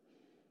it.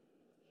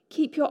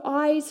 Keep your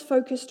eyes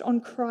focused on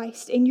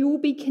Christ, and you will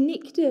be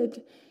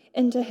connected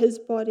into his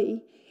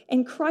body,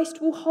 and Christ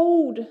will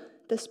hold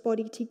this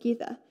body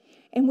together,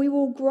 and we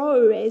will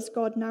grow as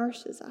God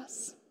nourishes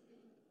us.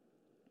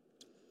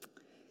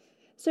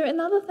 So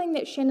another thing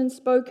that Shannon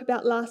spoke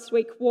about last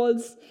week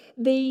was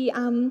the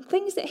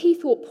things that he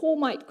thought Paul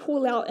might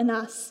call out in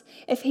us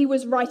if he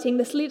was writing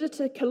this letter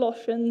to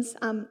Colossians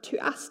to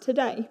us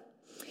today.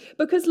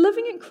 Because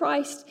living in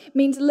Christ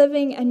means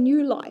living a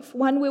new life,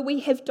 one where we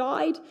have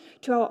died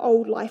to our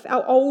old life,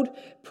 our old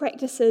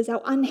practices,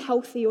 our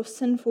unhealthy or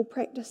sinful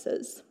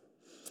practices.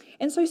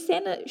 And so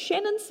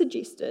Shannon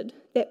suggested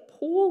that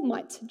Paul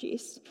might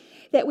suggest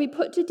that we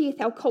put to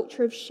death our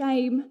culture of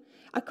shame,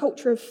 a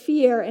culture of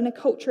fear, and a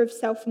culture of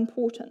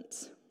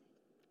self-importance.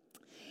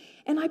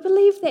 And I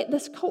believe that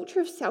this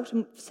culture of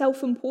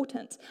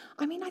self-importance,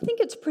 I think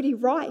it's pretty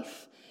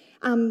rife,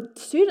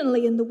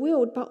 certainly in the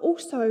world, but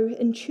also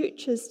in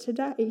churches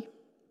today.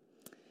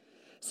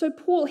 So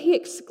Paul, he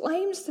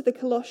exclaims to the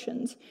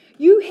Colossians,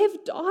 "You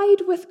have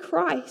died with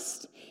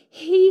Christ.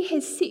 He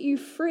has set you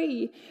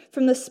free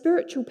from the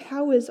spiritual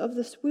powers of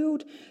this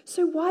world.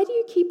 So why do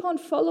you keep on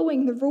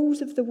following the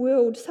rules of the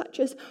world, such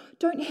as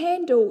don't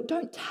handle,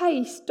 don't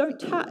taste, don't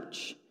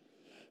touch?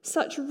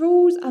 Such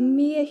rules are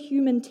mere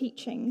human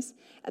teachings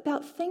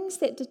about things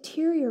that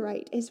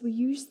deteriorate as we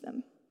use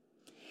them.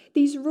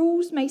 These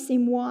rules may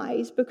seem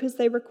wise because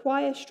they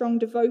require strong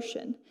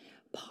devotion,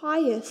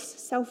 pious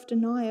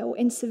self-denial,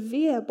 and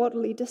severe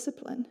bodily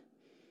discipline,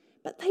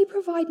 but they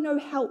provide no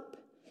help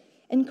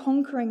in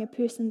conquering a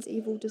person's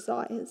evil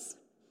desires."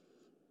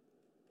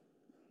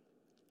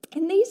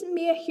 And these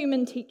mere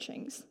human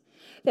teachings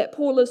that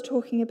Paul is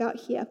talking about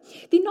here,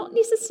 they're not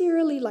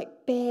necessarily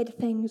like bad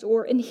things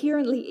or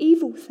inherently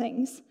evil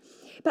things,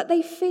 but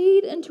they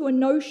feed into a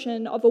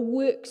notion of a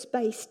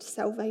works-based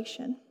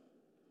salvation.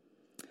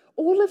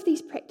 All of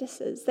these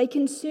practices, they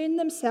concern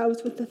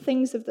themselves with the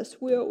things of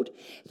this world,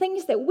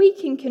 things that we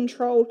can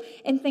control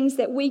and things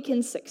that we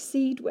can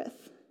succeed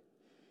with.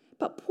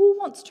 But Paul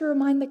wants to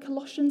remind the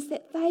Colossians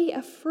that they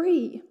are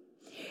free.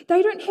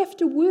 They don't have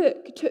to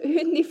work to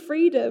earn their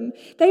freedom.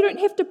 They don't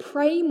have to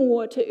pray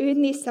more to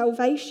earn their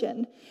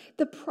salvation.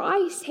 The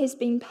price has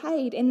been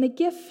paid and the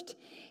gift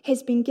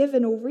has been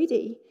given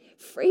already.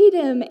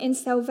 Freedom and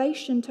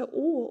salvation to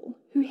all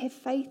who have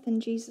faith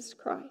in Jesus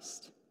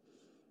Christ.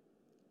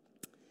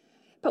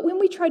 But when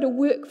we try to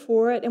work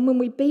for it and when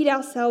we beat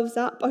ourselves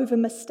up over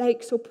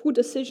mistakes or poor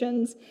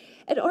decisions,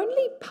 it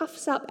only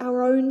puffs up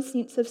our own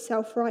sense of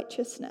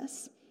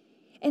self-righteousness.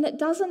 And it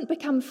doesn't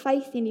become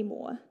faith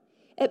anymore.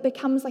 It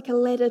becomes like a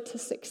ladder to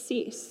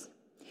success.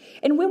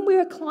 And when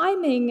we're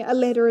climbing a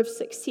ladder of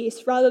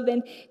success rather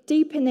than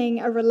deepening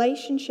a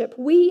relationship,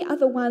 we are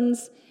the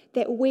ones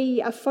that we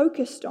are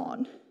focused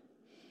on.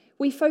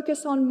 We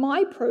focus on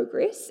my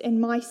progress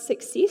and my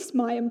success,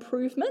 my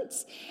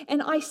improvements,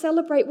 and I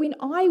celebrate when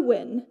I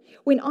win,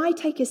 when I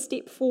take a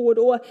step forward,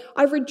 or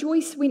I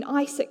rejoice when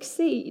I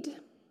succeed.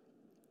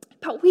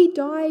 But we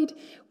died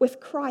with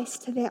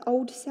Christ to that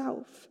old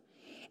self.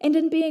 And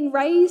in being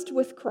raised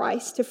with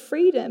Christ to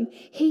freedom,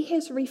 he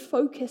has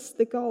refocused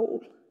the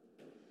goal.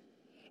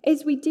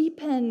 As we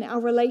deepen our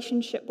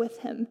relationship with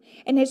him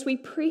and as we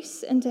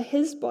press into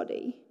his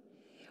body,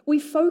 we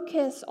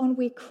focus on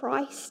where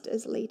Christ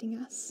is leading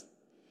us.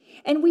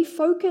 And we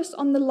focus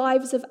on the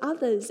lives of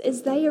others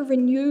as they are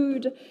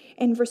renewed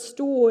and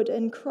restored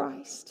in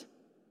Christ.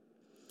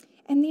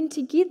 And then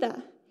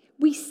together,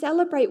 we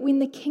celebrate when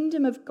the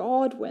kingdom of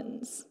God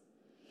wins.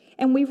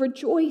 and we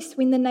rejoice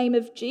when the name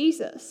of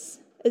Jesus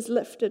is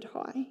lifted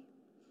high.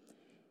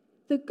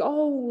 The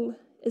goal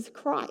is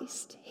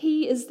Christ.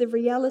 He is the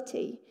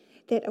reality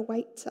that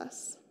awaits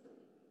us.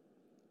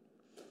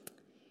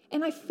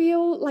 And I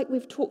feel like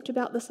we've talked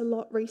about this a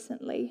lot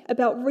recently,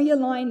 about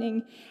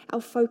realigning our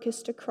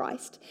focus to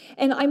Christ.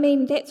 And I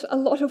mean, that's a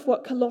lot of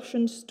what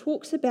Colossians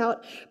talks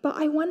about, but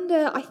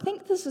I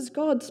think this is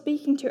God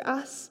speaking to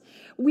us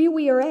where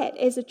we are at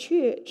as a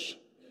church.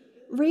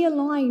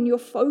 Realign your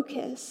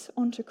focus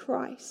onto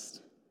Christ.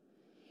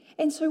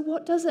 And so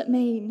what does it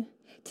mean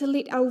to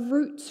let our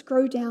roots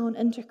grow down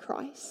into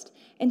Christ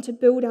and to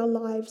build our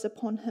lives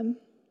upon Him?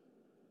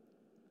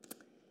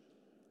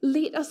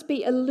 Let us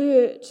be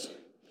alert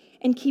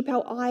and keep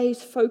our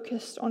eyes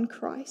focused on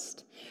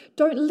Christ.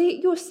 Don't let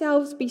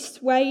yourselves be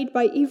swayed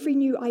by every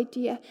new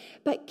idea,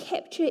 but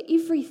capture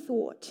every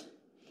thought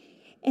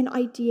and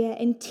idea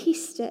and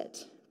test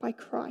it by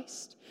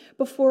Christ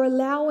before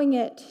allowing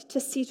it to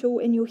settle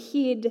in your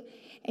head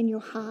and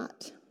your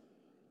heart.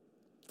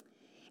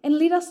 And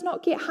let us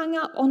not get hung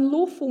up on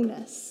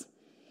lawfulness,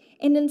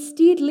 and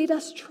instead let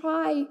us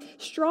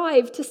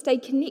strive to stay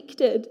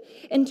connected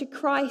into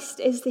Christ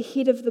as the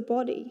head of the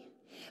body.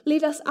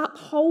 Let us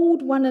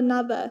uphold one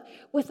another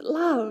with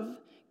love,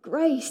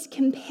 grace,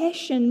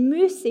 compassion,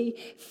 mercy,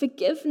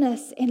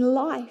 forgiveness, and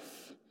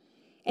life.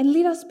 And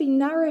let us be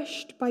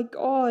nourished by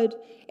God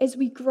as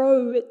we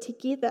grow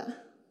together.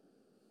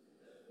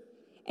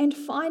 And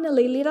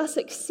finally, let us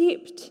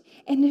accept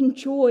and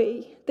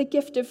enjoy the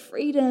gift of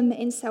freedom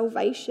and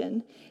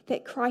salvation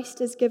that Christ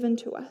has given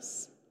to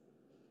us.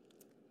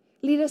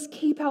 Let us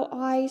keep our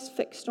eyes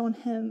fixed on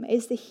Him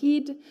as the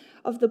head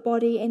of the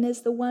body and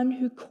as the one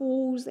who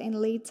calls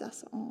and leads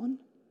us on.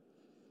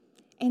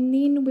 And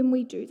then when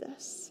we do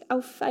this,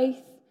 our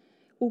faith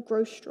will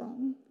grow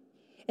strong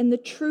in the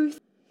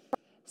truth.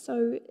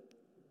 So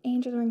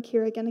Angela and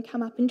Kira are going to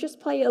come up and just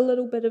play a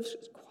little bit of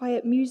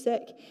quiet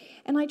music.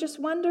 And I just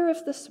wonder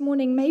if this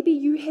morning maybe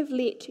you have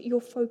let your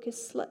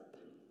focus slip.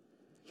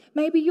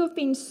 Maybe you've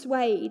been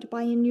swayed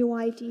by a new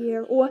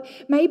idea, or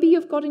maybe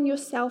you've gotten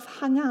yourself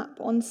hung up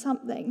on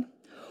something,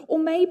 or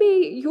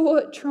maybe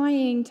you're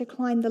trying to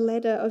climb the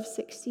ladder of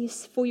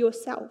success for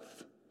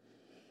yourself.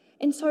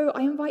 And so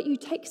I invite you,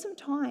 take some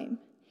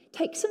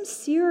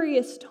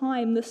serious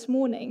time this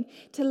morning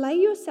to lay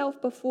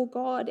yourself before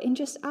God and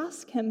just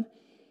ask Him,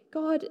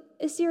 God,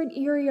 is there an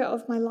area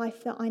of my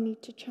life that I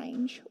need to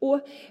change?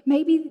 Or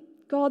maybe,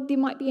 God, there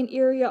might be an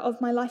area of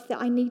my life that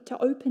I need to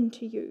open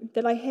to you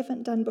that I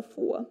haven't done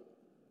before.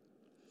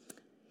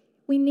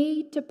 We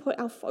need to put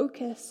our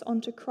focus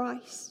onto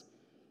Christ.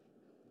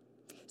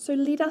 So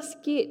let us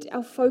get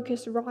our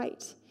focus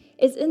right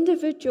as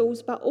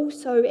individuals, but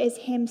also as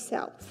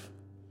Himself.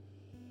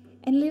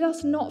 And let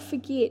us not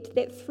forget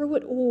that through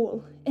it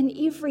all, in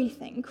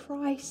everything,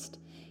 Christ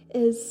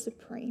is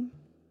supreme.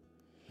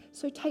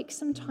 So take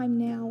some time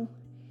now,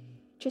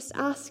 just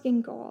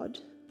asking God,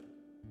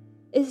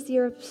 is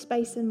there a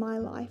space in my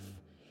life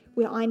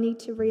where I need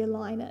to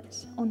realign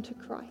it onto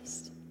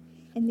Christ?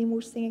 And then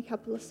we'll sing a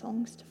couple of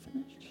songs to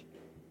finish.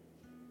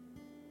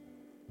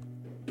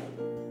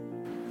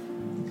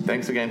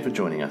 Thanks again for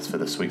joining us for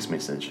this week's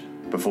message.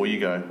 Before you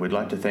go, we'd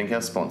like to thank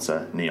our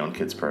sponsor, Neon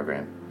Kids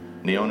Program.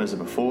 Neon is a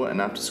before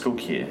and after school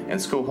care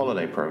and school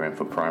holiday program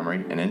for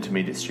primary and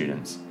intermediate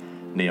students.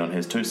 Neon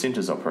has 2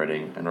 centres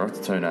operating in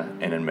Rototuna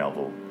and in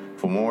Melville.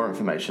 For more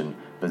information,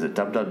 visit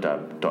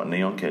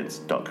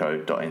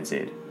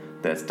www.neonkids.co.nz.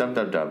 That's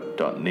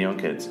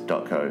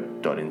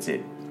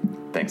www.neonkids.co.nz.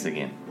 Thanks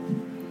again.